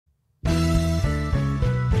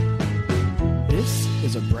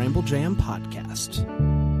is a Bramble Jam podcast.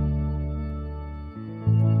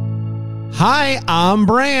 Hi, I'm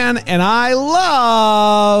Bran, and I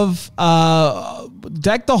love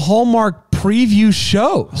Deck the Hallmark preview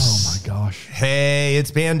shows. Oh, my gosh. Hey, it's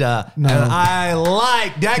Panda. No. And I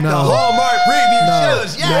like Deck the Hallmark preview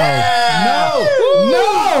shows. Yeah!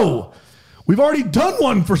 No! We've already done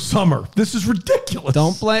one for summer. This is ridiculous.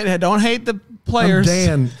 Don't hate the players. I'm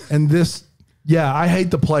Dan, and this, I hate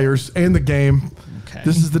the players and the game. Okay.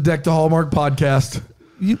 This is the Deck the Hallmark podcast.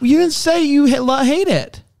 You didn't say you hate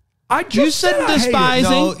it. I just You said I hate it.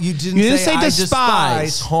 despising. No, you didn't say I despise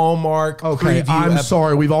despise. Hallmark Okay, preview. I'm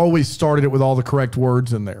sorry. We've always started it with all the correct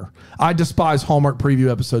words in there. I despise Hallmark preview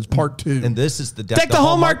episodes, part 2. And this is the Deck the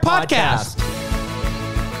Hallmark podcast.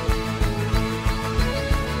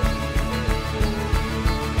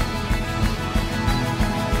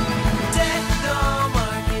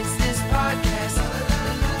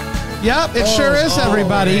 Yep, it sure is,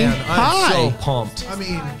 everybody. Man, Hi. I'm so pumped. I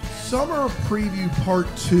mean, summer preview part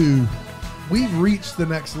 2, we've reached the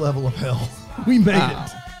next level of hell. We made it.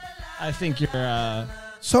 I think you're.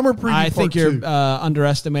 Summer preview I part think 2. you're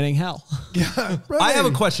underestimating hell. Yeah, I have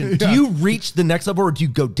a question. Do you reach the next level or do you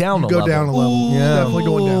go down a go level? down a level? Ooh, Yeah, definitely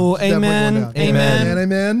going down. It's amen, definitely going down. amen,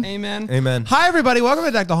 Amen. Amen. Amen. Hi, everybody. Welcome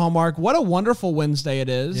to Deck the Hallmark. What a wonderful Wednesday it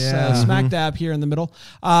is. Yeah. Smack dab here in the middle.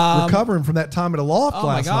 Recovering from that time at a loft Oh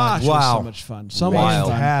my last gosh, night. it was Wow. so much fun. So Wild. much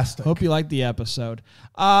fun. Fantastic. Hope you liked the episode.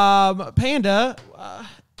 Panda,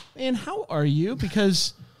 man, how are you?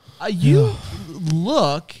 Because you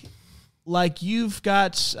look like you've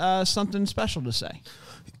got something special to say.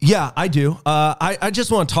 Yeah, I do. I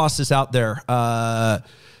just want to toss this out there.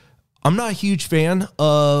 I'm not a huge fan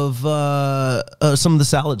of some of the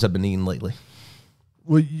salads I've been eating lately.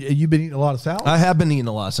 Well, you've been eating a lot of salad? I have been eating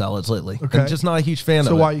a lot of salads lately. Okay. I'm just not a huge fan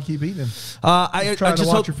so of why it. you keep eating them? I Trying just to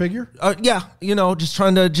watch hope, your figure? Yeah, just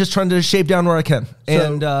trying to shape down where I can.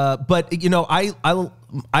 And but I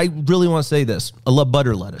really want to say this. I love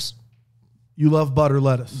butter lettuce. You love butter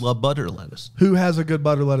lettuce. Love butter lettuce. Who has a good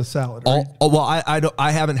butter lettuce salad?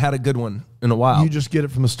 I haven't had a good one in a while. You just get it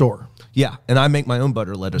from the store. Yeah, and I make my own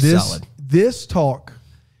butter lettuce This salad. this talk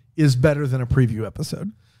is better than a preview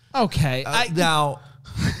episode. Okay. Now,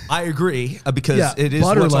 I agree because Yeah, it is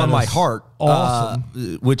butter what's on my lettuce. heart,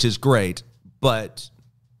 Awesome. which is great. But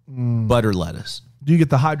butter lettuce. Do you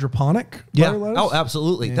get the hydroponic butter lettuce? Oh,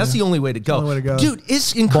 absolutely. That's the only way to go. only way to go. Dude,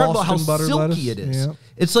 it's incredible Boston how butter silky lettuce? it is. Yeah.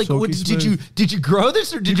 It's like, Silky did you grow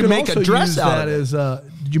this or did you can make a also dress use out that of it? as,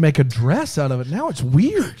 did you make a dress out of it? Now it's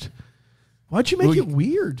weird. Why'd you make it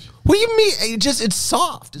weird? What do you mean? It's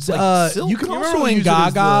soft. It's like silk. You can Remember also when use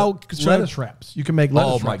Gaga it as lettuce wraps. You can make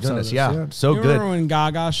lettuce Oh wraps. my out of goodness, this, yeah. So You good. remember when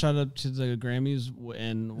Gaga showed up to the Grammys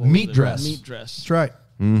and what Meat was it? dress. Meat dress. That's right.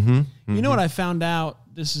 You know what I found out?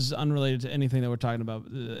 This is unrelated to anything that we're talking about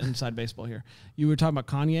inside baseball here. You were talking about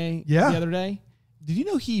Kanye the other day. Did you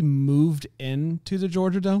know he moved into the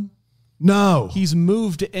Georgia Dome? No. He's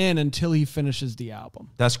moved in until he finishes the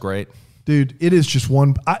album. That's great. Dude, it is just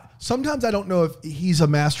one. Sometimes I don't know if he's a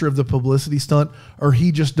master of the publicity stunt or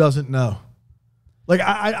he just doesn't know. Like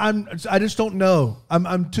I just don't know.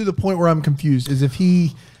 I'm to the point where I'm confused. Is if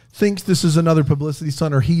he thinks this is another publicity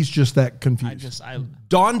stunt or he's just that confused.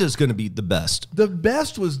 Donda's going to be the best. The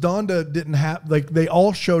best was Donda didn't have, like, they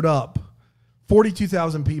all showed up,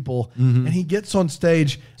 42,000 people, and he gets on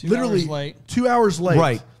stage 2 literally hours late. 2 hours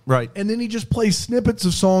late. Right. And then he just plays snippets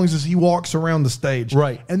of songs as he walks around the stage.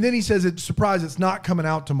 Right. And then he says, surprise, it's not coming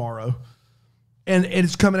out tomorrow. And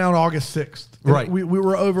it's coming out August 6th. And Right. We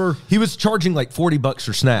were over. He was charging like $40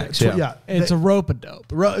 for snacks. Yeah. It's a rope-a-dope.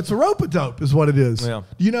 It's a rope-a-dope is what it is. Yeah.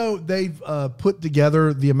 You know, they've put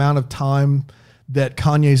together the amount of time that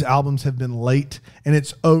Kanye's albums have been late, and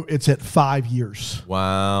it's at 5 years.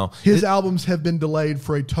 Wow. His albums have been delayed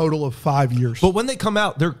for a total of 5 years. But when they come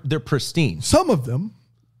out, they're pristine. Some of them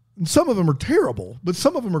are terrible, but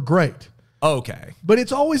some of them are great. Okay. But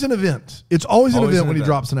it's always an event. It's always an Always event an when he event.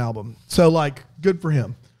 drops an album. So, like, good for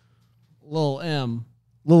him. Lil M,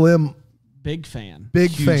 Lil M, big fan. big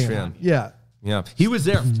Huge fan. fan. Yeah. Yeah. He was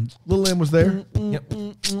there. Lil M was there. Yep.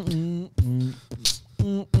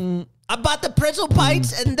 I bought the pretzel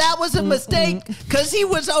bites, and that was a mistake because he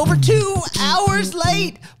was over 2 hours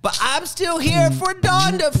late. But I'm still here for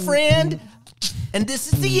Donda, friend. And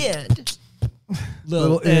this is the end. Lil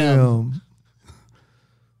Lil M. M.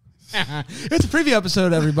 It's a preview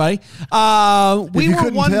episode, everybody. If you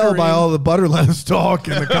couldn't tell by all the butter lettuce talk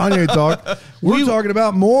and the Kanye talk, we're talking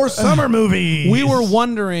about more summer movies. We were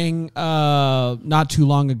wondering not too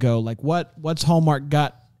long ago, like what's Hallmark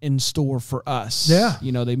got in store for us. Yeah.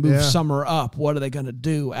 You know, they moved Yeah. summer up. What are they going to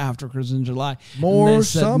do after Christmas in July? More And they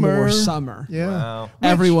said summer. More summer. Yeah. Wow.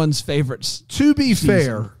 Everyone's favorites. To be season.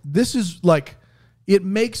 fair, this is like, it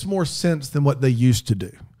makes more sense than what they used to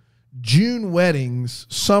do. June weddings,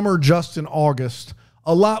 summer just in August,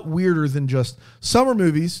 a lot weirder than just summer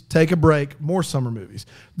movies, take a break, more summer movies.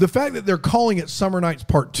 The fact that they're calling it Summer Nights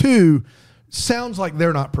Part 2 sounds like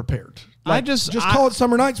they're not prepared. Like, just call it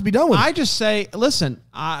Summer Nights, be done with it. I just say, listen,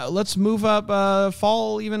 let's move up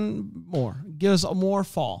fall even more. Give us more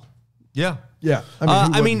fall. Yeah. Yeah.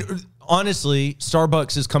 I mean, honestly,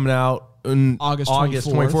 Starbucks is coming out in August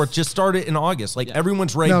 24th. Just started in August. Like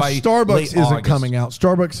everyone's ready now, by Starbucks late isn't August. coming out.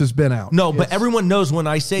 Starbucks has been out. No, but everyone knows when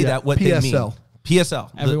I say that what they mean. PSL.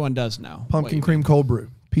 PSL. Everyone does know. Pumpkin cream cold brew,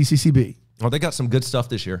 PCCB. Oh, they got some good stuff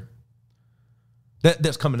this year.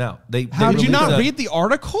 That's coming out. Did you released not a- read the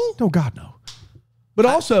article? No, God, no. But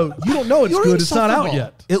also, you don't know it's You're good. It's not out insufferable.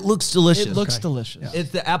 yet. It looks delicious. It looks delicious. It's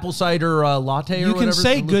the apple cider latte. You or can whatever.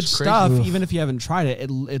 say It good looks crazy. stuff even if you haven't tried it. It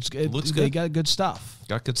looks They good. got good stuff.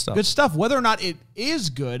 Got good stuff. Good stuff. Whether or not it is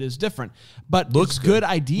good is different, but Looks it's good good.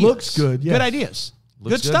 ideas. Looks good, yes. Good ideas.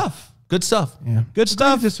 Looks good stuff. Good stuff. Yeah. Good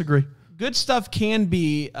stuff. I disagree. Good stuff can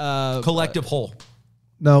be Collective whole.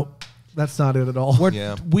 No, that's not it at all.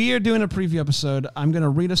 We are doing a preview episode. I'm going to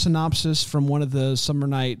read a synopsis from one of the Summer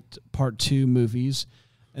Night Part 2 movies,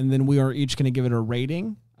 and then we are each going to give it a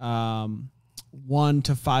rating. 1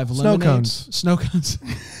 to 5 Snow lemonades. cones. Snow cones.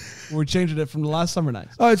 We're changing it from the last Summer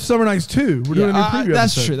Nights. Oh, it's Summer Nights 2. We're doing a new preview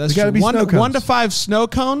That's episode. true. That's They gotta true. be snow cones. 1 to 5 snow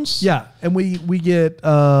cones. Yeah, and we get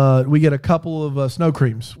a couple of snow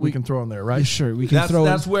creams we can throw in there, right? Yeah, sure. We can throw.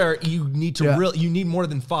 That's where you need to Yeah. you need more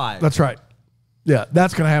than 5. That's right. Yeah,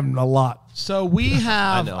 that's gonna happen a lot. So we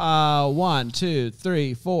have I 1, 2,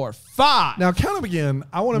 3, 4, 5. Now count them again.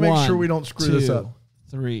 I want to make sure we don't screw this up.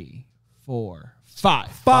 3, 4, 5.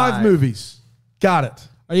 5 movies. Got it.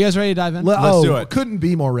 Are you guys ready to dive in? Let's do it. Couldn't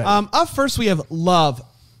be more ready. Up first, we have Love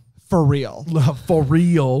for Real. Love for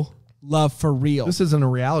real. Love for Real. This isn't a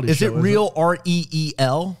reality Is show. it real?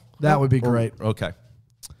 REEL? That would be great. Okay.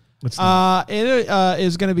 It's not. It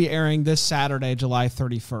is going to be airing this Saturday, July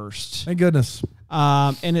 31st. Thank goodness.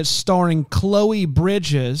 And it's starring Chloe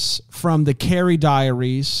Bridges from the Carrie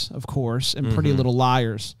Diaries, of course, and Pretty Little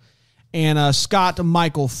Liars. And Scott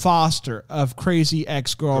Michael Foster of Crazy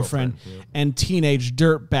Ex-Girlfriend and Teenage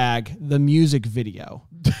Dirtbag, the music video.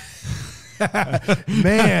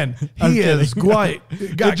 Man, he is quite.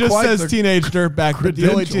 Got It just quite says the Teenage Dirtbag, but the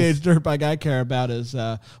only credentials. Teenage Dirtbag I care about is,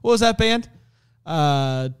 what was that band?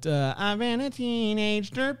 I've been a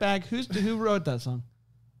teenage dirtbag. Who wrote that song?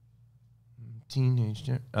 Teenage.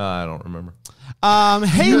 I don't remember. You don't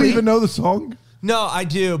Haley. even know the song? No, I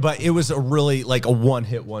do, but it was a really like a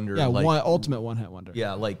one-hit wonder. Yeah, like, ultimate one-hit wonder.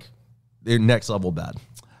 yeah, like they're next level bad.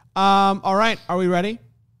 All right, are we ready?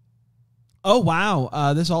 Oh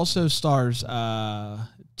wow, this also stars Tiana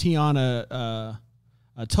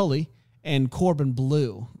Tully and Corbin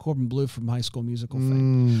Bleu. Corbin Bleu from High School Musical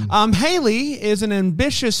fame. Haley is an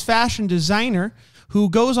ambitious fashion designer who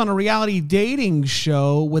goes on a reality dating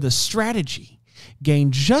show with a strategy.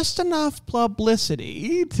 Gain just enough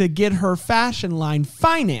publicity to get her fashion line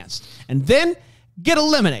financed and then get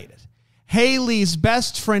eliminated. Haley's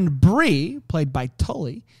best friend Bree, played by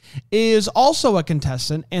Tully, is also a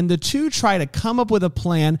contestant, and the two try to come up with a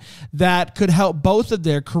plan that could help both of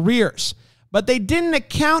their careers. But they didn't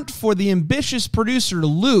account for the ambitious producer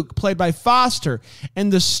Luke, played by Foster,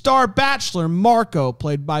 and the star bachelor Marco,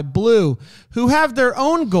 played by Blue, who have their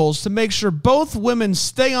own goals to make sure both women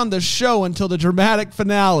stay on the show until the dramatic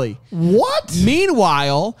finale. What?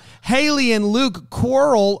 Meanwhile, Haley and Luke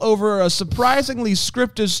quarrel over a surprisingly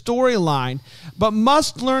scripted storyline, but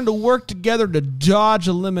must learn to work together to dodge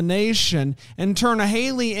elimination and turn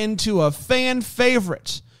Haley into a fan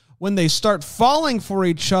favorite. When they start falling for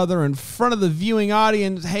each other in front of the viewing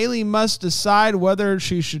audience, Haley must decide whether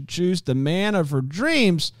she should choose the man of her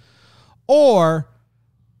dreams or...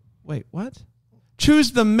 Wait, what?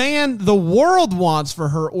 Choose the man the world wants for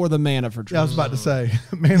her or the man of her dreams. Yeah, I was about to say,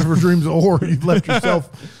 man of her dreams, or you've left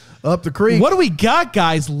yourself up the creek. What do we got,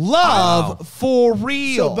 guys? Love for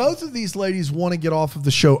real. So both of these ladies want to get off of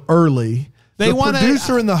the show early. They the wanna-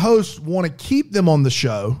 producer and the host want to keep them on the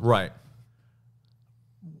show, Right.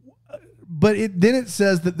 but then it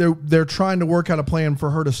says that they're trying to work out a plan for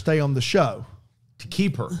her to stay on the show. To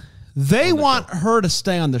keep her. They want her to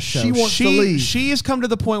stay on the show. She wants to leave. She has come to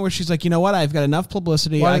the point where she's like, you know what? I've got enough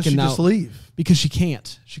publicity. Why I doesn't can she now just leave? Because she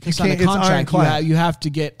can't. She can sign a can't. It's contract. ironclad. You have to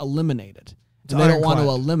get eliminated. And they don't want to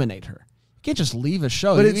ironclad. eliminate her. You can't just leave a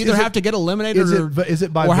show. But You it's- either is it- have to get eliminated is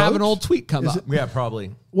it by or have votes? an old tweet come Is up. Yeah, probably.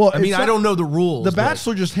 Well, I mean, it's I not- don't know the rules. The but-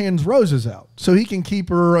 Bachelor just hands roses out, so he can keep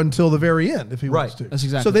her until the very end if he wants Right. to. That's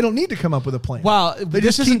exactly So they don't need to come up with a plan. Well, They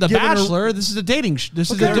this just isn't keep The giving her- Bachelor. This is a dating. This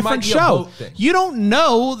is Okay. a There different might be a show. vote thing. You don't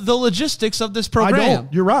know the logistics of this I program.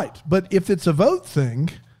 don't. You're right. But if it's a vote thing,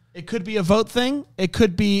 It could be a vote thing. It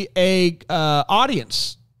could be a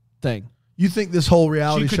audience thing. you think this whole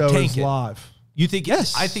reality She could show tank is it. live? You think?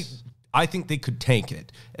 Yes. I think they could tank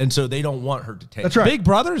it, and so they don't want her to tank. That's it. right. Big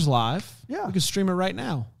Brother's live. Yeah. We could stream it right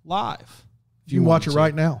now, live. If You can watch wanted it to.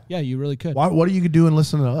 right now. Yeah, you really could. Why, what are you doing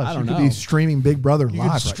listening to us? I don't you could know. be streaming Big Brother You live.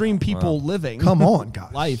 could right stream people living. Come on,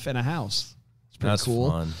 guys. Life in a house. It's pretty That's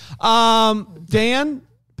cool. fun. Dan,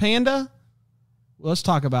 Panda, let's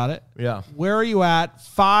talk about it. Yeah. Where are you at?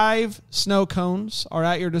 5 snow cones are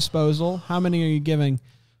at your disposal. How many are you giving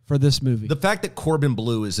for this movie? The fact that Corbin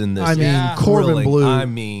Bleu is in this, I mean, Yeah. Corbin thrilling. Bleu. I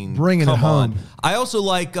mean, bringing it come home. on. I also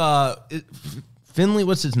like Finley.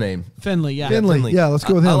 What's his name? Finley, yeah. Finley. Yeah, let's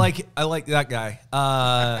go with him. I like that guy.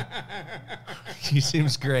 He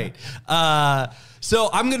seems great. So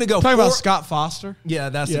I'm gonna go. Talking about Scott Foster. Yeah,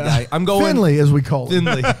 that's Yeah. the guy. I'm going Finley, as we call him.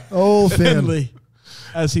 Finley, Oh, Finn. Finley,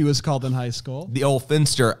 as he was called in high school. the old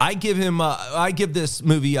Finster. I give him. I give this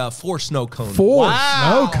movie 4 snow cones. 4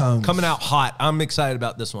 Wow. snow cones. Coming out hot. I'm excited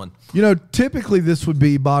about this one. You know, typically this would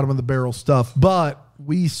be bottom of the barrel stuff, but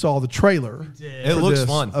we saw the trailer. It for looks this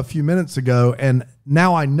fun. a few minutes ago, and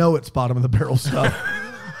now I know it's bottom of the barrel stuff.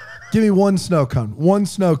 Give me 1 snow cone. 1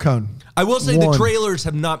 snow cone. I will say One. the trailers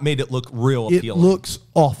have not made it look real It appealing. looks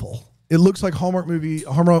awful. It looks like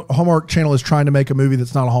Hallmark Channel is trying to make a movie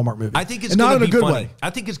that's not a Hallmark movie. I think it's And not going in to a be good funny. way. I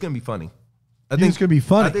think it's going to be funny. I think it's gonna be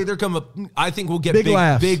funny. I think they're coming. I think we'll get Big big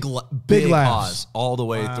laughs. big Big big laughs. pause all the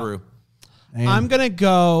way through. And I'm gonna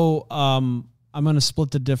go. I'm gonna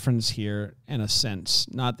split the difference here in a sense,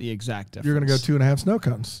 not the exact difference. you're going to go 2.5 snow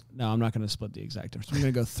cones. No, I'm not gonna split the exact difference. I'm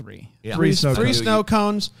gonna go 3. Yeah. Three snow Three cones. snow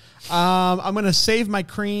cones. I'm gonna save my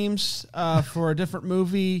creams for a different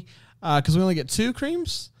movie because we only get 2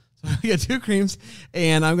 creams. So we get 2 creams,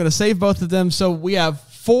 and I'm gonna save both of them. So we have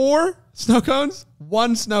 4 snow cones,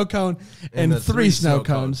 1 snow cone, and the 3 3 snow snow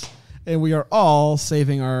cones. And we are all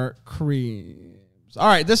saving our creams. All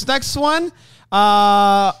right, this next one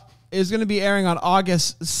is going to be airing on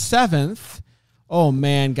August 7th. Oh,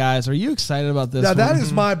 man, guys, are you excited about this Now, one? that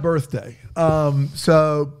is my birthday.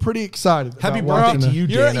 So pretty excited. Happy about birthday watching to it. you,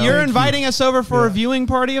 You're, Dano. you're Thank you. inviting us over for a viewing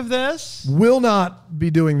party of this? Will not be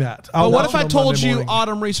doing that. But I'll what watch if I it on told Monday you morning.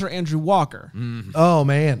 Autumn Reese or Andrew Walker? Oh,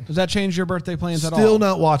 man. Does that change your birthday plans at all? Still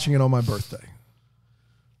not watching it on my birthday.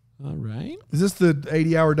 All right. Is this the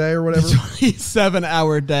 80-hour day or whatever?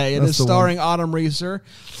 27-hour day. It That's is the starring Autumn Reeser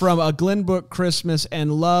from A Glenbrook Christmas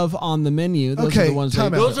and Love on the Menu. Those are Okay, the ones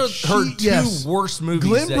time that out. Those are her She- two yes. worst movies.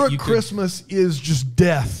 that Glenbrook you could- Christmas is just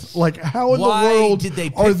death. Like, how in Why the world did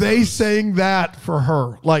they pick are they those? saying that for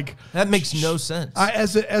her? Like, That makes no sense.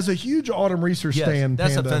 as a huge Autumn Reeser Yes, stan,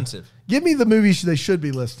 that's Panda, offensive. Give me the movies they should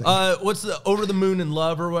be listing. What's the Over the Moon and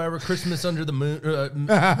Love or whatever? Christmas Under the Moon.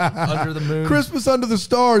 Under the Moon. Christmas Under the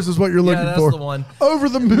Stars is what you're looking that's for. the one. Over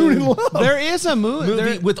the Moon and Love. There is a movie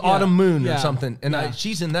movie with Autumn Moon or something, and Yeah.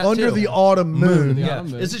 she's in that Under too. the Autumn Moon. The Yeah,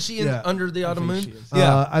 Autumn Moon. isn't she in Yeah. Under the Autumn think Moon? she is.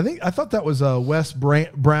 Yeah, I thought that was Wes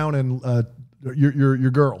Brown and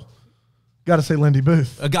your girl. Got to say Lindy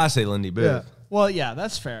Booth. I gotta say Lindy Booth. Yeah. Well, yeah,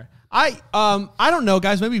 that's fair. I don't know,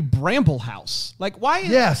 guys. Maybe Bramble House. Like, why?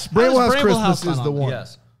 Yes, how Bramble does House Christmas not is on the there? one.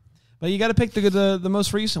 Yes. But you got to pick the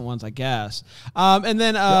most recent ones, I guess. And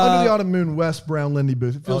then Under the Autumn Moon, Wes Brown, Lindy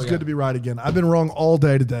Booth. It feels yeah. good to be right again. I've been wrong all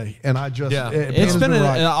day today, and I just Yeah. it's Panda's been an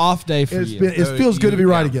right. off day for It's you. been, it Oh, feels good to be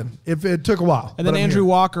right yeah. again. If it took a while, and then but I'm Andrew here.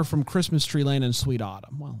 Walker from Christmas Tree Lane and Sweet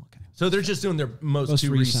Autumn. Well, okay. So they're just doing their most Most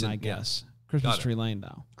two recent, I yeah. guess. Christmas Got it. Tree Lane,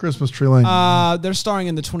 though. Christmas Tree Lane. They're starring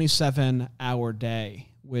in the 27-hour day,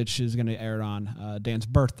 which is going to air on Dan's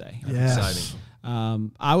birthday. yes.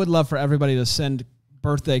 Exciting. I would love for everybody to send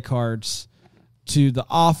birthday cards to the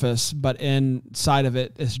office, but inside of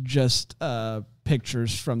it is just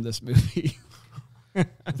pictures from this movie.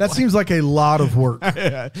 That seems like a lot of work.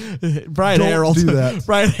 Brian Don't Harold. do that.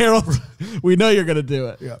 Brian Harold, we know you're going to do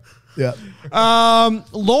it. Yeah. Yeah.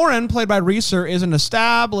 Lauren, played by Reeser, is an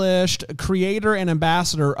established creator and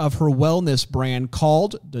ambassador of her wellness brand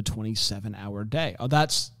called the 27-Hour Day. Oh,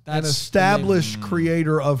 that's An established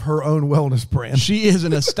creator of her own wellness brand. She is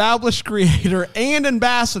an established creator and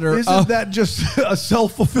ambassador Isn't of that just a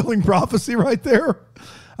self-fulfilling prophecy right there?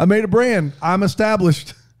 I made a brand. I'm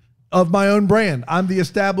established of my own brand. I'm the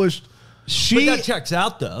established. But she. that checks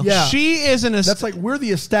out though. Yeah. She is an. That's like we're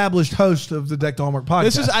the established host of the Deck to Hallmark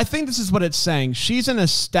podcast. I think this is what it's saying. She's an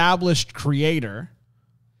established creator.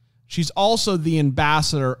 She's also the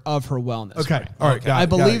ambassador of her wellness. Okay. brand. All right. Got I it,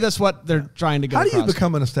 got believe it. that's what they're trying to get How do you across.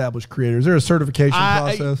 become an established creator? Is there a certification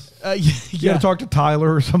process? You You got to talk to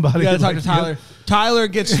Tyler or somebody. You got to talk to Like, Tyler. Tyler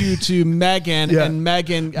gets you to Megan, Yeah. and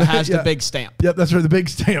Megan has Yeah. the big stamp. Yep, that's right. The big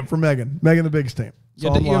stamp for Megan. Megan, the big stamp. It's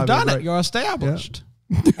all You've live, done it. right? You're established.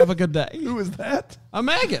 Have a good day. Who is that? I'm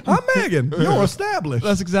Megan. I'm Megan. You're established.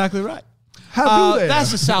 That's exactly right. How do they?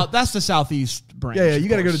 That's the south. That's the southeast branch. Yeah, you of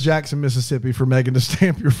got to go to course. Jackson, Mississippi for Megan to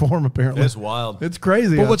stamp your form, apparently. It's wild. It's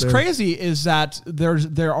crazy. But out what's there. crazy is that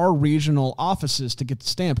there are regional offices to get the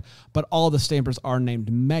stamp, but all the stampers are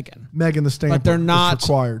named Megan. Megan the stamp. But they're not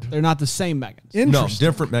required. They're not the same Megans. No, Interesting.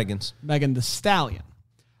 different Megans. Megan the Stallion.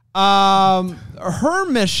 Her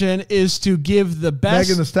mission is to give the best.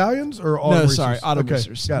 Megan the Stallions or Autumn no, Reese's? sorry, Autumn Okay,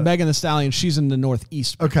 Reese's. got it. Megan the Stallion. She's in the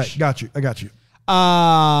Northeast. Okay, branch. got you. I got you.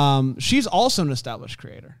 She's also an established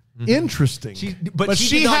creator, Interesting. but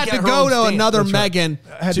she did not had get to her go own to stamp. another That's right. Megan.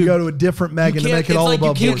 I had to go to a different Megan to make it it's all like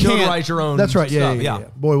above you can't board. notarize your own. That's right. Yeah, stuff. yeah.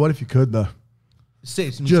 Boy, what if you could though?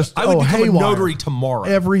 Just I would become a haywire. notary tomorrow.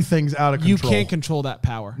 Everything's out of You control. can't control that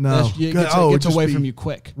power. No. It Good. gets, Oh, it it'd gets just away be- from you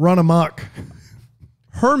quick. Run amok.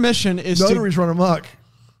 Her mission is Notaries run amok.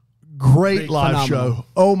 Great live Phenomenal. show.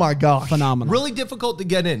 Oh my gosh. phenomenal. Really difficult to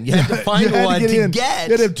get in. You had to You find had one to to get in. get.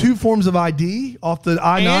 You had to have 2 forms of ID off the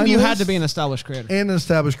I-9 and you list had to be an established creator, and an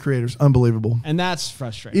established creators. Unbelievable. and that's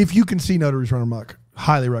frustrating. If you can see Notaries Run Amok,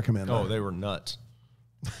 highly recommend Oh, that. they were nuts.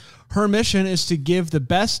 Her mission is to give the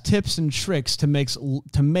best tips and tricks to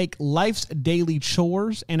make life's daily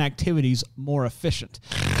chores and activities more efficient.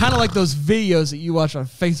 Kind of like those videos that you watch on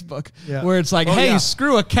Facebook, Yeah. where it's like, Oh, "Hey, yeah.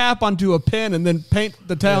 screw a cap onto a pen and then paint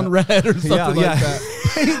the town red or something like that."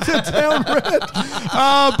 Paint the town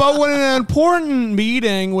red. But when an important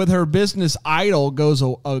meeting with her business idol goes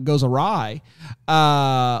awry,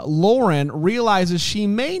 Lauren realizes she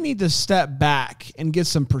may need to step back and get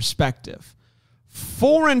some perspective.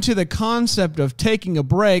 Foreign to the concept of taking a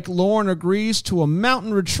break, Lauren agrees to a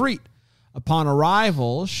mountain retreat. Upon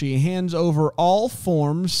arrival, she hands over all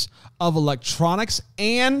forms of electronics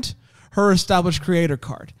and her established creator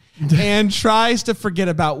card and tries to forget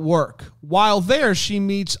about work. While there, she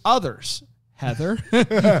meets others. Heather.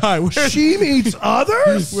 Hi, She meets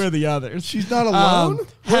others? we're the others. She's not alone? We're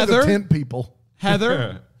Heather. the tent people.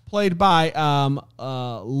 Heather, played by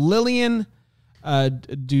Lillian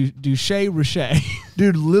Duché-Rocher.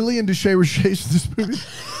 Dude, Lillian Duché-Rocher's in this movie.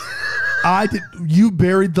 You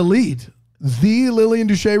buried the lead. The Lillian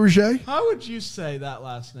Duché-Rocher? How would you say that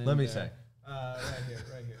last name? Let me there? say. Right here.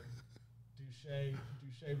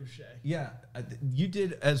 Duché-Rocher. Yeah, you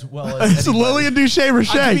did as well as It's anybody. Lillian To be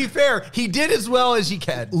Duché-Rocher. fair, he did as well as he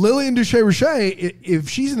can. Lillian Duché-Rocher, if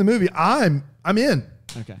she's in the movie, I'm in.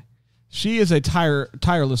 Okay. She is a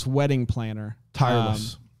tireless wedding planner.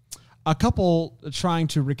 Tireless. A couple trying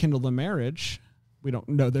to rekindle the marriage. We don't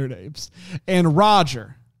know their names. And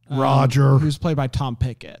Roger. Roger. Who's played by Tom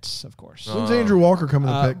Pickett, of course. When's Andrew Walker coming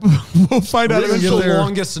to pick? We'll find out. This is get the there.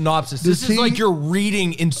 longest synopsis. This Does is he- like you're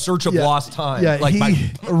reading In Search of Yeah. Lost Time. Yeah, like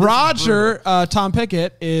Roger, Tom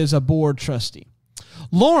Pickett, is a board trustee.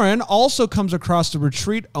 Lauren also comes across the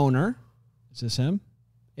retreat owner. Is this him?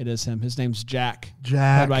 It is him. His name's Jack.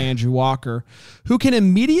 Jack. Played by Andrew Walker, who can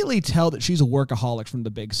immediately tell that she's a workaholic from the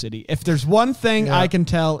big city. If there's one thing I can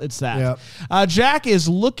tell, it's that. Jack is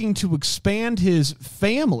looking to expand his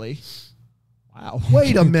family. Wow.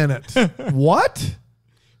 Wait a minute. What?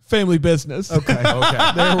 Family business. Okay. There we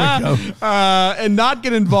go. And not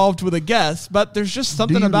get involved with a guest, but there's just Do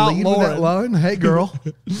something you about lead with that Lauren. line? Hey, girl.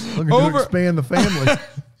 Looking Over- to expand the family.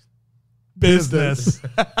 Business.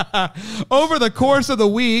 Over the course of the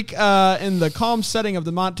week, in the calm setting of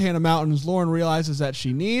the Montana mountains, Lauren realizes that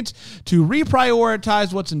she needs to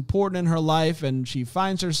reprioritize what's important in her life, and she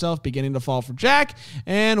finds herself beginning to fall for Jack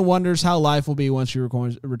and wonders how life will be once she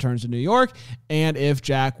returns to New York and if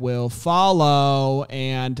Jack will follow.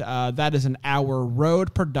 And that is an Our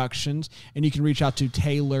Road Productions, and you can reach out to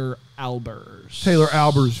Taylor Albers. Taylor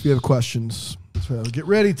Albers, if you have questions. So get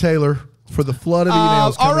ready, Taylor, for the flood of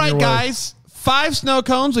emails. All coming right, your way. guys. 5 snow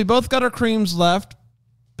cones. We both got our creams left.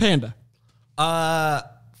 Panda.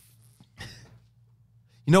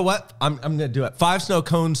 You know what? I'm going to do it. 5 snow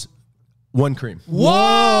cones, 1 cream.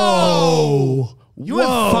 Whoa. You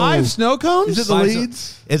have 5 snow cones? Is it the Five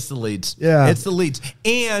leads? It's the leads. Yeah. It's the leads.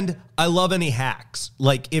 And I love any hacks.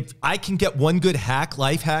 Like if I can get one good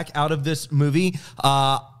life hack out of this movie,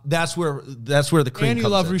 that's where the cream And you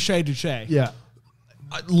comes love in. Ruche Duche. Yeah.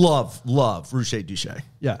 I love Ruche Duche.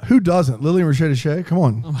 Yeah. Who doesn't? Lillian Rocher Duché? Come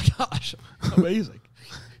on. Oh my gosh. Amazing.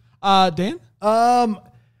 Dan? I'm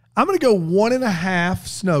going to go 1.5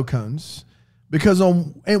 snow cones because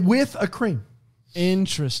with a cream.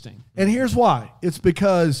 Interesting. And here's why. It's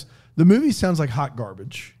because the movie sounds like hot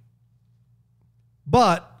garbage.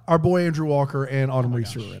 But our boy Andrew Walker and Autumn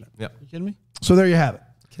Reese are in it. Yep. You kidding me? So there you have it.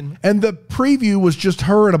 And the preview was just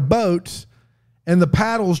her in a boat and the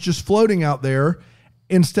paddles just floating out there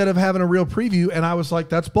instead of having a real preview. And I was like,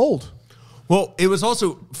 that's bold. Well, it was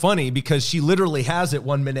also funny because she literally has it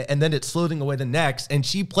 1 minute and then it's floating away the next, and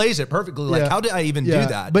she plays it perfectly. Like, how did I even do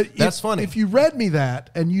that? But that's funny. If you read me that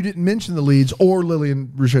and you didn't mention the leads or Lillian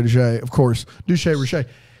Duché, of course, Duché,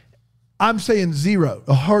 I'm saying 0,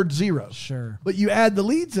 a hard 0. Sure. But you add the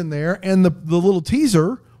leads in there and the little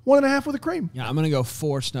teaser, 1.5 with a cream. Yeah, I'm going to go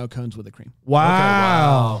 4 snow cones with a cream.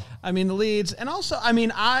 Wow. I mean, the leads, and also, I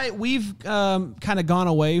mean, we've kind of gone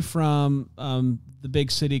away from the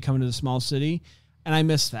big city coming to the small city, and I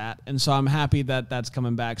miss that. And so I'm happy that that's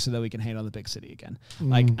coming back so that we can hate on the big city again.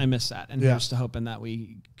 Like, I miss that. And here's to hoping that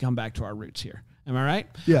we come back to our roots here. Am I right?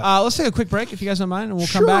 Yeah. Let's take a quick break, if you guys don't mind, and we'll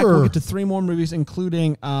come back. We'll get to 3 more movies,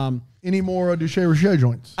 including... any more Duché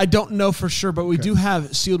joints? I don't know for sure, but we do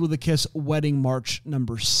have Sealed with a Kiss Wedding March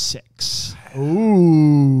number 6.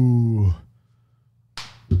 Ooh.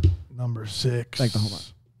 Number 6. Thank the whole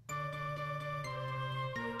lot.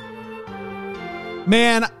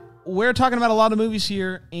 Man, we're talking about a lot of movies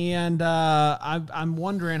here, and I'm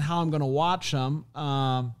wondering how I'm going to watch them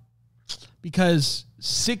because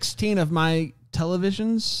 16 of my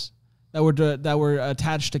televisions that were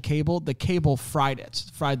attached to cable, the cable fried it.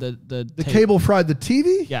 Fried the cable fried the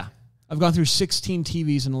TV? Yeah. I've gone through 16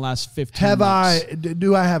 TVs in the last 15 months.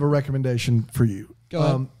 Do I have a recommendation for you? Go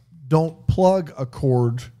ahead. Don't plug a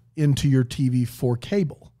cord into your TV for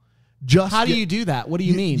cable. How do you do that? What do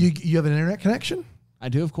you mean? You have an internet connection? I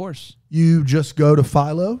do, of course. You just go to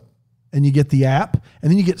Philo and you get the app,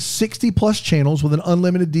 and then you get 60 plus channels with an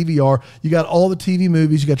unlimited DVR. You got all the TV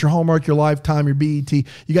movies. You got your Hallmark, your Lifetime, your BET.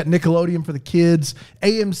 You got Nickelodeon for the kids,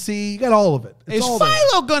 AMC. You got all of it. Is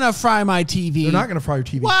Philo going to fry my TV? They're not going to fry your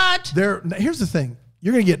TV. What? Here's the thing.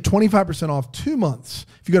 You're going to get 25% off 2 months.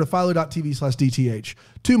 If you go to philo.tv/DTH,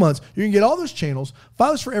 2 months, you're going to get all those channels.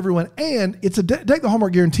 Philo's for everyone, and it's a Deck the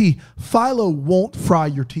Hallmark guarantee. Philo won't fry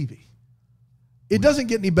your TV. It doesn't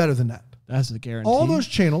get any better than that. That's the guarantee. All those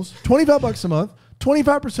channels, $25 a month,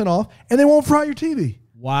 25% off, and they won't fry your TV.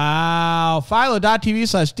 Wow.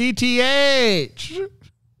 Philo.tv/DTH.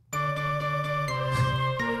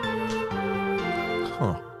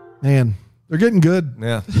 Man, they're getting good.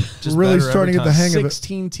 Yeah. We're really starting to get the hang of it.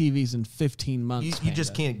 16 TVs in 15 months. You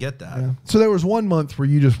just can't get that. Yeah. So there was 1 month where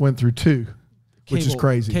you just went through 2, which is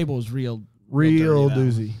crazy. Cable is real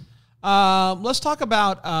doozy. Let's talk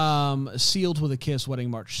about Sealed with a Kiss Wedding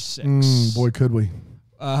March 6. Boy, could we.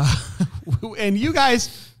 And you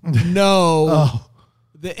guys know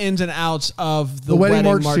the ins and outs of the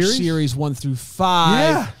Wedding March series 1 through 5.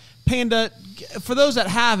 Yeah. Panda, for those that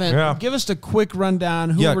haven't, give us a quick rundown.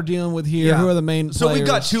 Who we're dealing with here? Who are the main players? We've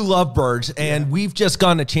got 2 lovebirds, and we've just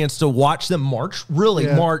gotten a chance to watch them march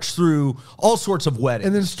through all sorts of weddings.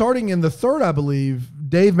 And then starting in the 3rd, I believe,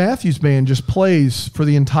 Dave Matthews Band just plays for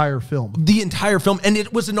the entire film. The entire film, and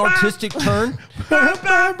it was an artistic turn. It's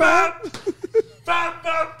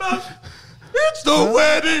the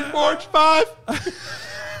Wedding March 5.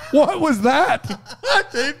 What was that?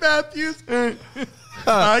 Dave Matthews.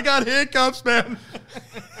 I got hiccups, man.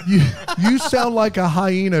 You sound like a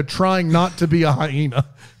hyena trying not to be a hyena.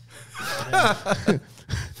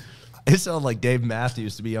 It sounded like Dave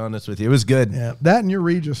Matthews, to be honest with you. It was good. Yeah, that and your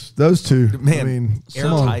Regis, those two. Man, I mean,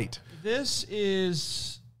 airtight. This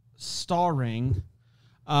is starring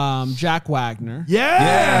Jack Wagner.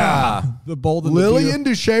 Yeah. The Bold and Lillian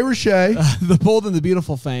Duché, the Bold and the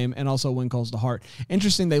Beautiful fame, and also When Calls the Heart.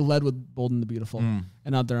 Interesting, they led with Bold and the Beautiful and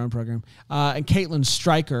not their own program. And Caitlin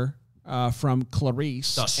Stryker from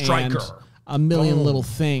Clarice. The Stryker. And A Million Little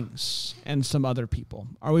Things and some other people.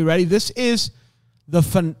 Are we ready? This is the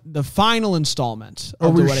final installment. Are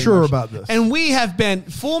we sure about this? And we have been,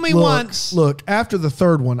 fool me once. Look, after the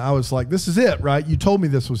 3rd one, I was like, this is it, right? You told me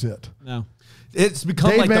this was it. No. It's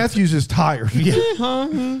become Dave like Matthews is tired.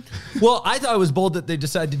 Well, I thought it was bold that they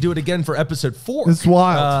decided to do it again for episode 4. It's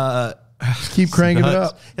wild. Keep cranking it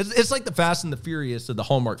up. It's like the Fast and the Furious of the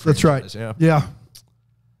Hallmark franchise. That's right. Yeah.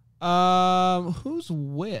 Yeah. Who's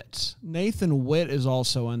Witt? Nathan Witt is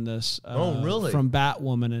also in this. Oh, really? From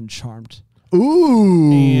Batwoman and Charmed.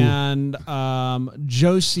 Ooh. And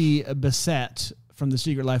Josie Bissett from The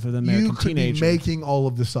Secret Life of the American Teenager. You could be making all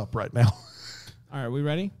of this up right now. All right, we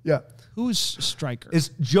ready? Yeah. Who's Stryker? Is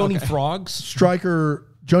Joni Frogs? Stryker,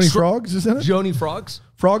 Joni Frogs, isn't it? Joni Frogs?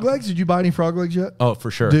 Frog legs? Did you buy any frog legs yet? Oh,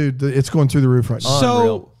 for sure. Dude, it's going through the roof right now. So,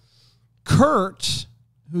 Unreal. Kurt,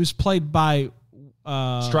 who's played by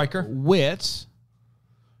Stryker? Witt,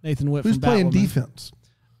 Nathan Witt Who's from playing Batwoman. defense?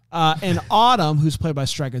 And Autumn, who's played by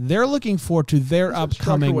Stryker. They're looking forward to their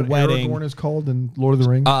upcoming what wedding. Aragorn is called in Lord of the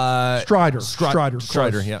Rings. Strider. Strider,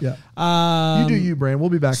 Close. yeah. You do you, Brand. We'll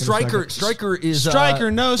be back in a second. Striker is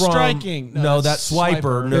Striker, no from- striking. No, that's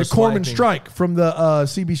Swiper. No Corman swiping. Strike from the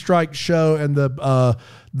CB Strike show and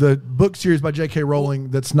the book series by J.K. Rowling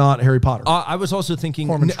that's not Harry Potter. I was also thinking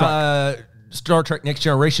Corman Strike. Star Trek Next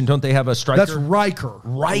Generation. Don't they have a Striker? That's Riker.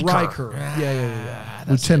 Riker. Yeah.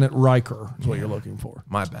 Lieutenant Riker is what you're looking for.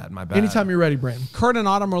 My bad. Anytime you're ready, Brand. Kurt and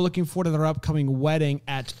Autumn are looking forward to their upcoming wedding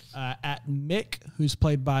at Mick, who's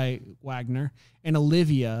played by Wagner, and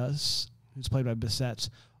Olivia's, who's played by Bissett's,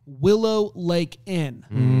 Willow Lake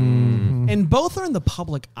Inn. And both are in the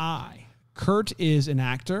public eye. Kurt is an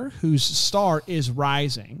actor whose star is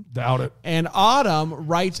rising. Doubt it. And Autumn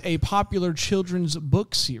writes a popular children's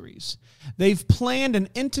book series. They've planned an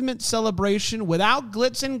intimate celebration without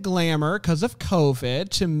glitz and glamour because of COVID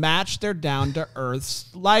to match their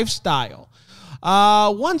down-to-earth lifestyle.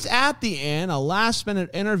 Once at the inn, a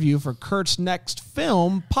last-minute interview for Kurt's next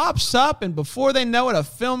film pops up, and before they know it, a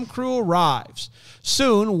film crew arrives.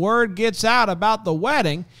 Soon, word gets out about the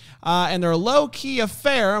wedding, and their low-key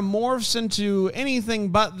affair morphs into anything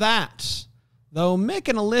but that. Though Mick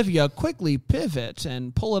and Olivia quickly pivot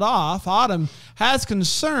and pull it off, Autumn has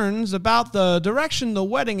concerns about the direction the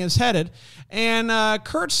wedding is headed, and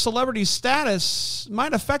Kurt's celebrity status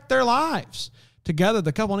might affect their lives. Together,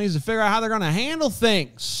 the couple needs to figure out how they're going to handle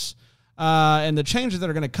things and the changes that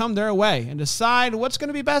are going to come their way and decide what's going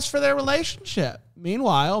to be best for their relationship.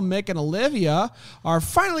 Meanwhile, Mick and Olivia are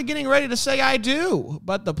finally getting ready to say I do,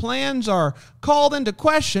 but the plans are called into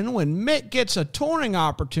question when Mick gets a touring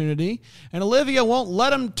opportunity and Olivia won't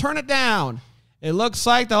let him turn it down. It looks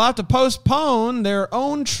like they'll have to postpone their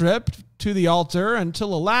own trip to the altar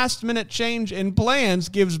until a last-minute change in plans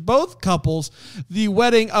gives both couples the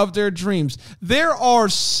wedding of their dreams. There are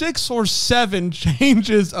 6 or 7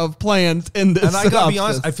 changes of plans in this. And I gotta be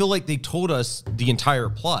synopsis. honest, I feel like they told us the entire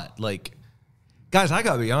plot. Like, guys, I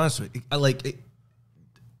gotta be honest with you.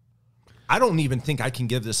 I don't even think I can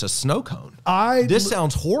give this a snow cone. This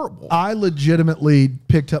sounds horrible. I legitimately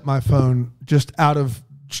picked up my phone just out of,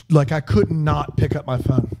 like, I could not pick up my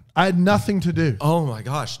phone. I had nothing to do. Oh my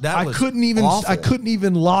gosh, I was couldn't even. awful. I couldn't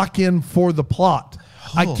even lock in for the plot.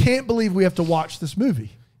 I can't believe we have to watch this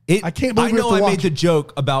movie. I can't believe I we know have to I watch made the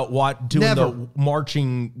joke about doing Never. the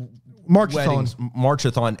marching Marchathon. weddings,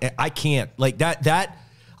 marchathon. I can't like that.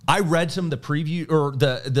 I read some of the preview or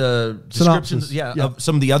the descriptions, Synopsis. yeah, of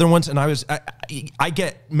some of the other ones, and I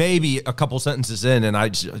get maybe a couple sentences in, and I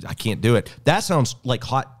can't do it. That sounds like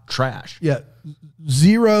hot trash. Yeah,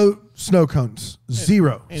 0 snow cones.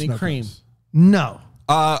 0. Any snow cream? cones. No.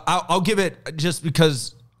 I'll give it just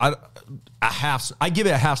because I give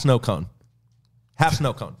it a half snow cone. Half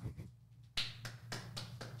snow cone.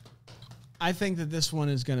 I think that this one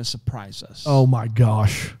is going to surprise us. Oh my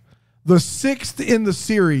gosh, the 6th in the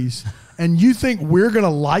series, and you think we're gonna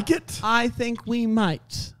like it? I think we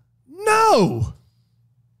might. No.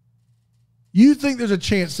 You think there's a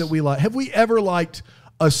chance that we like? Have we ever liked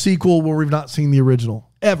a sequel where we've not seen the original?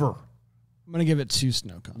 Ever? I'm going to give it 2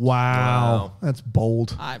 snow cones. Wow. That's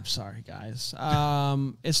bold. I'm sorry, guys.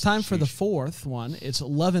 It's time for the 4th one. It's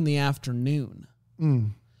Love in the Afternoon,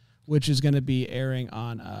 which is going to be airing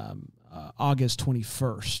on August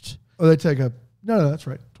 21st. Oh, they take a no. That's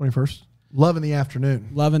right. 21st. Love in the Afternoon.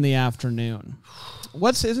 Love in the Afternoon.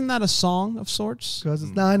 Isn't that a song of sorts? Because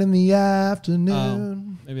it's 9 in the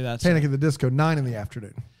afternoon. Maybe that's Panic at the Disco. 9 in the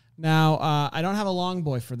afternoon. Now, I don't have a long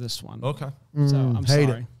boy for this one. Okay. So I'm hate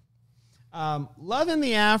sorry. Love in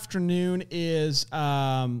the Afternoon is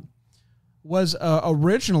was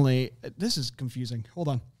originally. This is confusing. Hold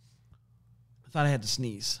on. I thought I had to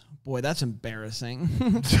sneeze. Boy, that's embarrassing.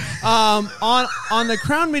 On the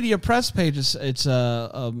Crown Media press page, it's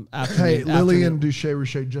afternoon. Hey, Lillian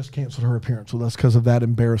Duché-Rocher just canceled her appearance with us because of that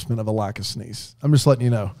embarrassment of a lack of sneeze. I'm just letting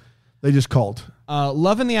you know. They just called.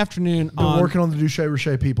 Love in the Afternoon. Been working on the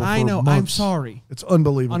Duché-Rocher people I for know. months. I'm sorry. It's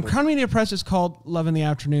unbelievable. On Crown Media Press, it's called Love in the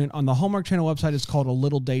Afternoon. On the Hallmark Channel website, it's called A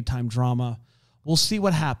Little Daytime Drama. We'll see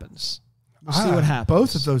what happens. We'll see what happens.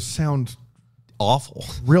 Both of those sound Awful.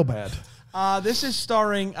 real bad. This is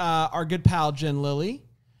starring our good pal Jen Lilly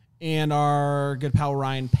and our good pal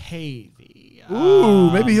Ryan Pavey. Ooh,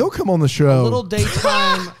 maybe he'll come on the show.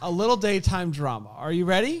 A little daytime drama. Are you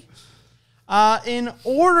ready? In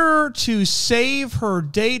order to save her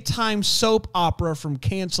daytime soap opera from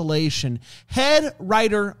cancellation, head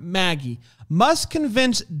writer Maggie must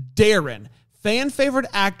convince Darren, fan favorite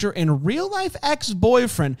actor and real life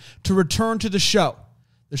ex-boyfriend, to return to the show.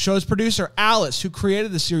 The show's producer, Alice, who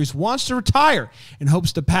created the series, wants to retire and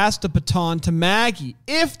hopes to pass the baton to Maggie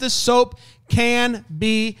if the soap can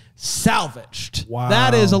be salvaged. Wow.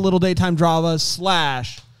 That is a little daytime drama /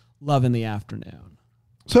 Love in the Afternoon.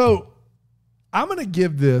 So I'm going to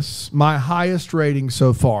give this my highest rating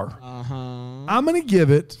so far. I'm going to give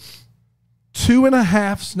it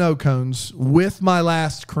 2.5 snow cones with my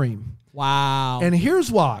last cream. Wow. And here's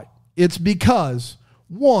why. It's because,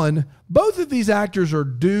 one, both of these actors are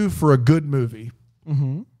due for a good movie.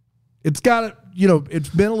 It's got, it's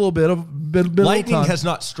been a little bit of Lightning has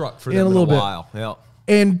not struck for them in a while. Yeah.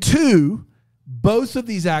 And two, both of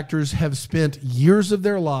these actors have spent years of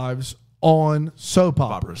their lives on soap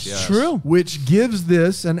operas. Yes. True. Which gives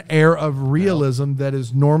this an air of realism that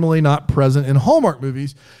is normally not present in Hallmark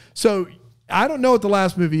movies. So I don't know what the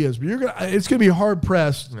last movie is, but it's gonna be hard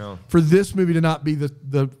pressed for this movie to not be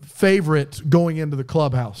the favorite going into the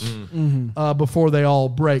clubhouse before they all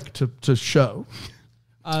break to show.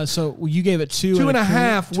 So you gave it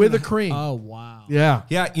 2.5 with a cream. Oh, wow. Yeah.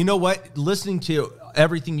 Yeah, you know what? Listening to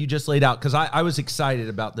everything you just laid out, because I was excited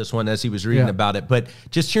about this one as he was reading about it, but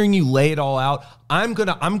just hearing you lay it all out, I'm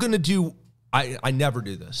gonna do. I never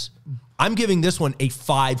do this. I'm giving this one a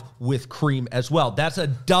 5 with cream as well. That's a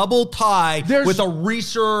double tie with a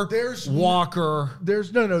Reeser, Walker.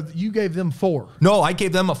 No. You gave them 4. No, I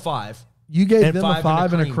gave them a 5. You gave And them a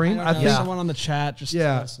 5 and a cream. I think someone on the chat just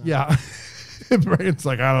Yeah. Brandon's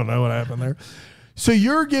like, I don't know what happened there. So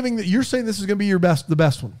you're saying this is going to be the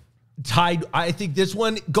best one. Tied. I think this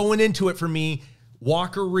one going into it for me,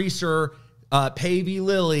 Walker, Reeser, Pavey,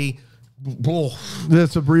 Lily.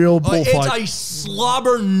 That's a real bullfight. It's a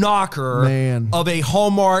slobber knocker of a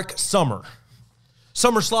Hallmark summer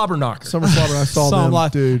slobber knocker. Summer slobber. I saw them,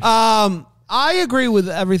 dude. I agree with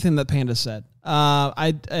everything that Panda said.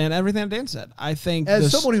 And everything that Dan said. I think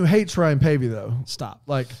as someone who hates Ryan Pavey, though, stop.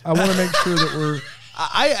 Like, I want to make sure that we're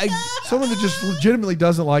someone that just legitimately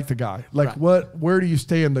doesn't like the guy. Like, where do you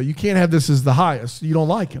stand, though? You can't have this as the highest. You don't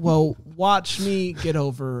like him. Well, watch me get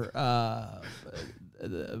over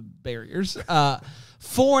barriers.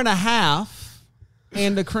 4.5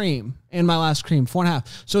 and a cream, and my last cream, 4.5.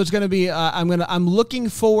 So it's going to be. I'm looking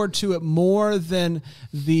forward to it more than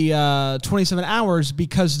the 27 hours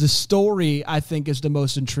because the story I think is the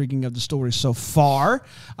most intriguing of the stories so far,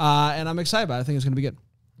 and I'm excited about it. I think it's going to be good.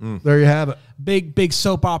 There you have it. Big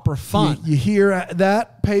soap opera fun. You hear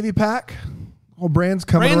that, Pavey Pack? Oh, Brand's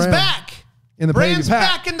coming Brand's around. back. In the Brand's Pavey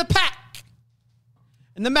Pack. back in the pack.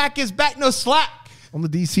 And the Mac is back, no slack. On the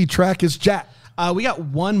DC track is Jack. We got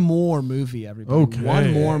one more movie, everybody. Okay.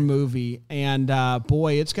 One more movie. And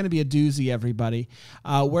boy, it's going to be a doozy, everybody.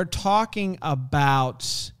 We're talking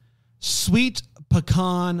about Sweet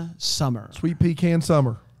Pecan Summer. Sweet Pecan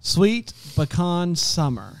Summer. Sweet Pecan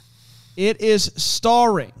Summer. It is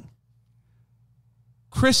starring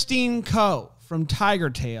Christine Koh from Tiger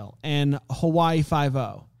Tail and Hawaii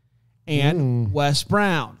Five-0 and Wes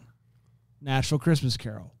Brown, National Christmas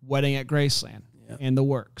Carol, Wedding at Graceland, and The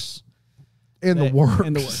Works. In the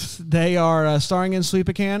works. They are starring in Sweet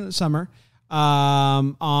Pecan Summer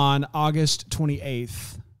on August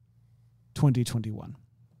 28th, 2021.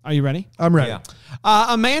 Are you ready? I'm ready. Yeah.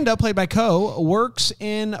 Amanda, played by Ko, works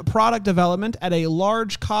in product development at a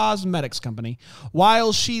large cosmetics company.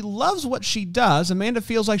 While she loves what she does, Amanda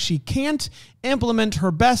feels like she can't implement her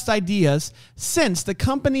best ideas since the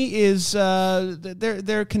company is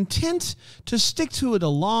they're content to stick to the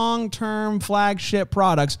long-term flagship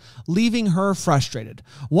products, leaving her frustrated.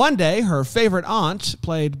 One day, her favorite aunt,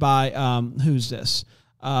 played by who's this?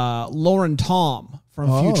 Lauren Tom from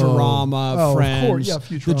Futurama, Friends, of course. Yeah,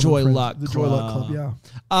 Futurama, The Joy Friends, Luck The Joy Luck Club,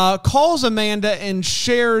 yeah. Calls Amanda and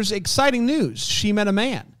shares exciting news. She met a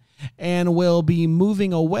man and will be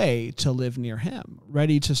moving away to live near him,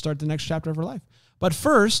 ready to start the next chapter of her life. But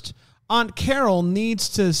first, Aunt Carol needs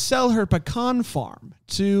to sell her pecan farm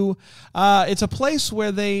to, it's a place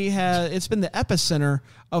where it's been the epicenter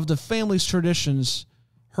of the family's traditions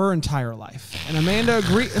her entire life. And Amanda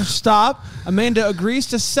agrees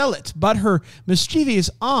to sell it, but her mischievous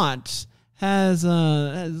aunt has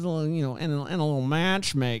a little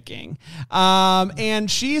matchmaking. And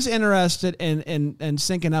she's interested in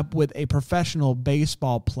syncing up with a professional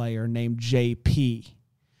baseball player named JP,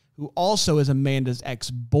 who also is Amanda's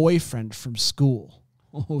ex-boyfriend from school.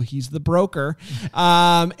 Oh, he's the broker.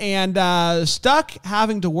 And stuck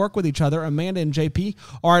having to work with each other, Amanda and JP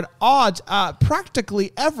are at odds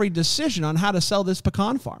practically every decision on how to sell this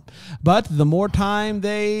pecan farm. But the more time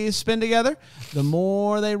they spend together, the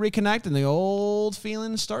more they reconnect and the old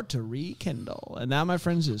feelings start to rekindle. And that, my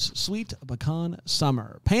friends, is Sweet Pecan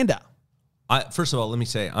Summer. Panda. First of all, let me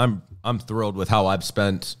say I'm thrilled with how I've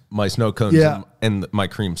spent my snow cones Yeah. and my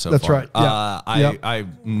cream so That's far. right. Yeah. Yep.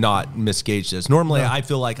 I've not misgauged this. Normally, I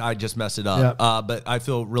feel like I just mess it up, Yeah. but I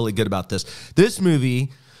feel really good about this. This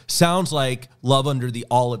movie sounds like Love Under the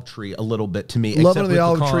Olive Tree a little bit to me. Love except Under the with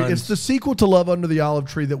Olive Tree. pecans. It's the sequel to Love Under the Olive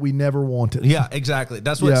Tree that we never wanted. Yeah, exactly.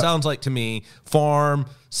 That's what Yeah. it sounds like to me. Farm,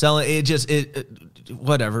 selling,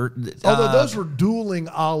 whatever. Although those were dueling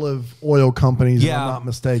olive oil companies, if Yeah. I'm not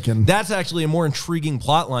mistaken. That's actually a more intriguing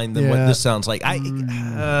plot line than what Yeah. this sounds like.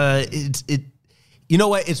 You know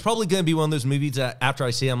what? It's probably going to be one of those movies that after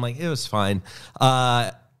I see it, I'm like, it was fine.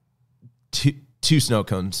 Two snow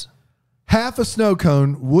cones. Half a snow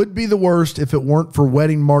cone would be the worst if it weren't for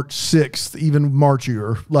Wedding March 6th, even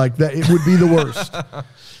Marchier. Like that, it would be the worst.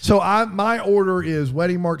 So my order is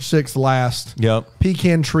Wedding March 6th last. Yep.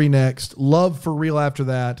 Pecan Tree next. Love for Real after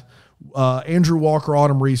that. Andrew Walker,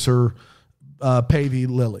 Autumn Reeser, Pavey,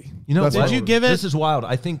 Lily. You know, That's Did my you order. give it? This is wild.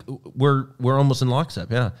 I think we're almost in lockstep.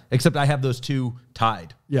 Yeah. Except I have those two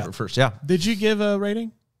tied. Yeah. For first. Yeah. Did you give a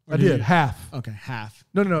rating? Or I did. you- Half. Okay, half.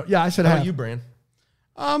 No. Yeah, I said How half. about you, Bran?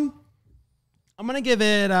 I'm gonna give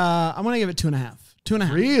it 2.5.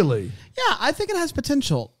 2.5. Really? Yeah, I think it has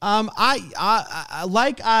potential.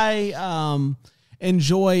 I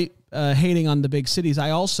enjoy hating on the big cities. I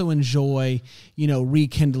also enjoy,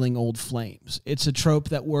 rekindling old flames. It's a trope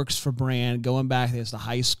that works for Brand. Going back, there's the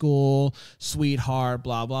high school sweetheart,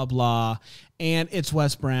 blah blah blah, and it's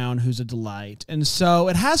Wes Brown who's a delight. And so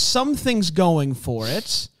it has some things going for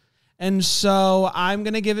it. And so I'm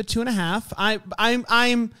gonna give it 2.5.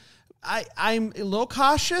 I'm a little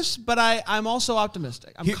cautious, but I'm also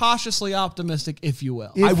optimistic. I'm cautiously optimistic, if you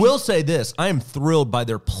will. I will say this. I am thrilled by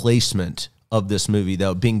their placement of this movie,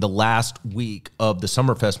 though, being the last week of the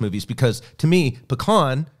Summerfest movies, because to me,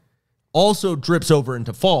 Pecan also drips over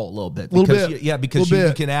into fall a little bit. Because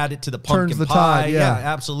you can add it to the pumpkin Turns the pie. tide, yeah.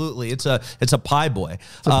 Absolutely. It's a pie boy.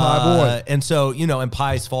 It's a pie boy. And so, and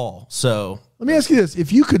pies fall. So Let me ask you this.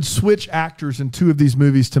 If you could switch actors in two of these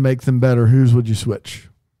movies to make them better, whose would you switch?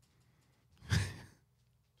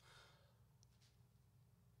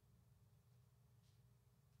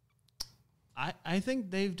 I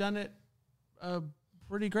think they've done it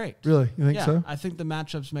pretty great. Really? You think so? I think the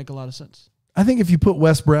matchups make a lot of sense. I think if you put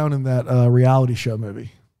Wes Brown in that reality show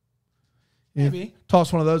movie, Maybe.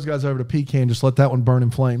 toss one of those guys over to Pecan, just let that one burn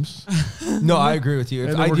in flames. no, I agree with you.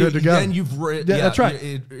 And then we're good to go. Then you've that's right.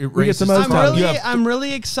 It We get raises the most the out bar. of it. I'm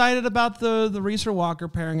really excited about the Reeser Walker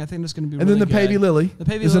pairing. I think that's going to be And really then the good. Pavey Lily The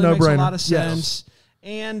Pavey is a Lily makes a no-brainer. lot of Yes. sense.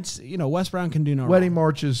 And, Wes Brown can do no Wedding wrong.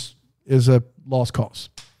 March is a lost cause.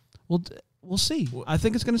 We'll see. I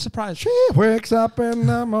think it's going to surprise us. She wakes up in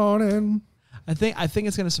the morning. I think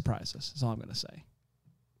it's going to surprise us. That's all I'm going to say.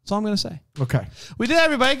 That's all I'm going to say. Okay. We did,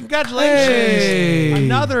 everybody. Congratulations. Hey.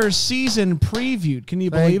 Another season previewed. Can you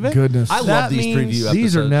Thank believe it? goodness. I love That these means- preview episodes.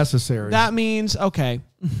 These are necessary. That means, okay.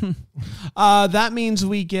 That means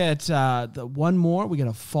we get one more. We get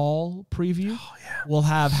a fall preview. Oh, yeah. We'll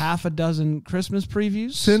have half a dozen Christmas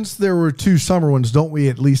previews. Since there were two summer ones, don't we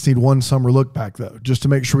at least need one summer look back, though, just to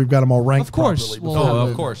make sure we've got them all ranked Of course. properly? We'll before have we Oh,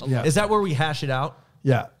 move of course. it. Yeah. Is that where we hash it out?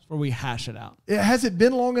 Yeah. where we hash it out. Has it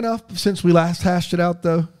been long enough since we last hashed it out,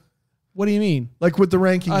 though? What do you mean? Like with the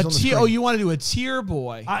rankings on the Tier, screen. you want to do a tier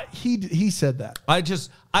boy? He said that. I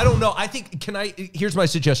don't know. I think, here's my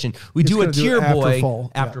suggestion. We do a gonna do it tier after boy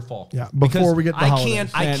fall. after Yeah. fall. Yeah, before Because we get the I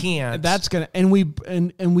holidays. can't. That's gonna and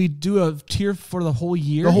we do a tier for the whole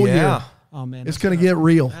year. The whole Yeah. year. Oh man, It's going to get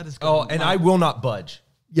real. That is gonna Oh, and I will not budge.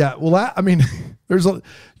 Yeah. Well,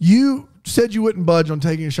 you said you wouldn't budge on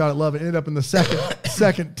taking a shot at love. It ended up in the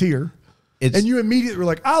second tier. And you immediately were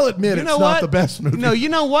like, I'll admit it's not the best movie. No, you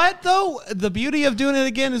know what though? The beauty of doing it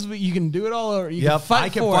again is you can do it all over. You can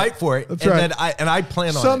fight for it. That's and right. Then I plan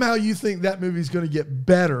on it. Somehow you think that movie's going to get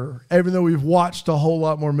better, even though we've watched a whole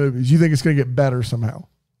lot more movies. You think it's going to get better somehow.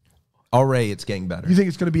 Already it's getting better. You think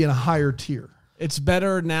it's going to be in a higher tier. It's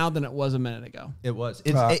better now than it was a minute ago. It was.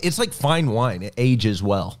 It's like fine wine. It ages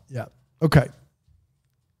well. Yeah. Okay.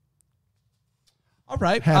 All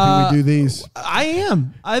right. Happy we do these. I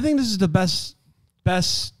am. I think this is the best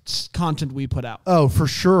content we put out. Oh, for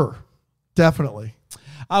sure. Definitely.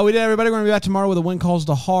 We did, everybody. We're going to be back tomorrow with a When Calls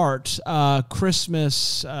the Heart Christmas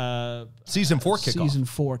Season 4 kickoff. Season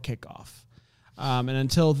 4 kickoff. And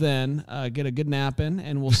until then, get a good nap in,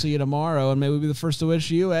 and we'll see you tomorrow. And may we be the first to wish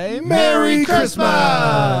you a Merry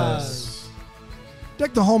Christmas!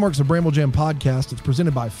 Deck the Hallmarks of Bramble Jam podcast. It's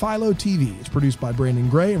presented by Philo TV. It's produced by Brandon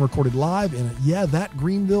Gray and recorded live in,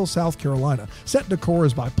 Greenville, South Carolina. Set decor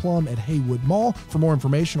is by Plum at Haywood Mall. For more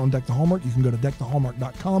information on Deck the Hallmark, you can go to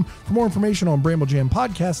deckthehallmark.com. For more information on Bramble Jam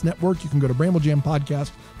Podcast Network, you can go to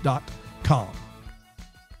bramblejamPodcast.com. calm.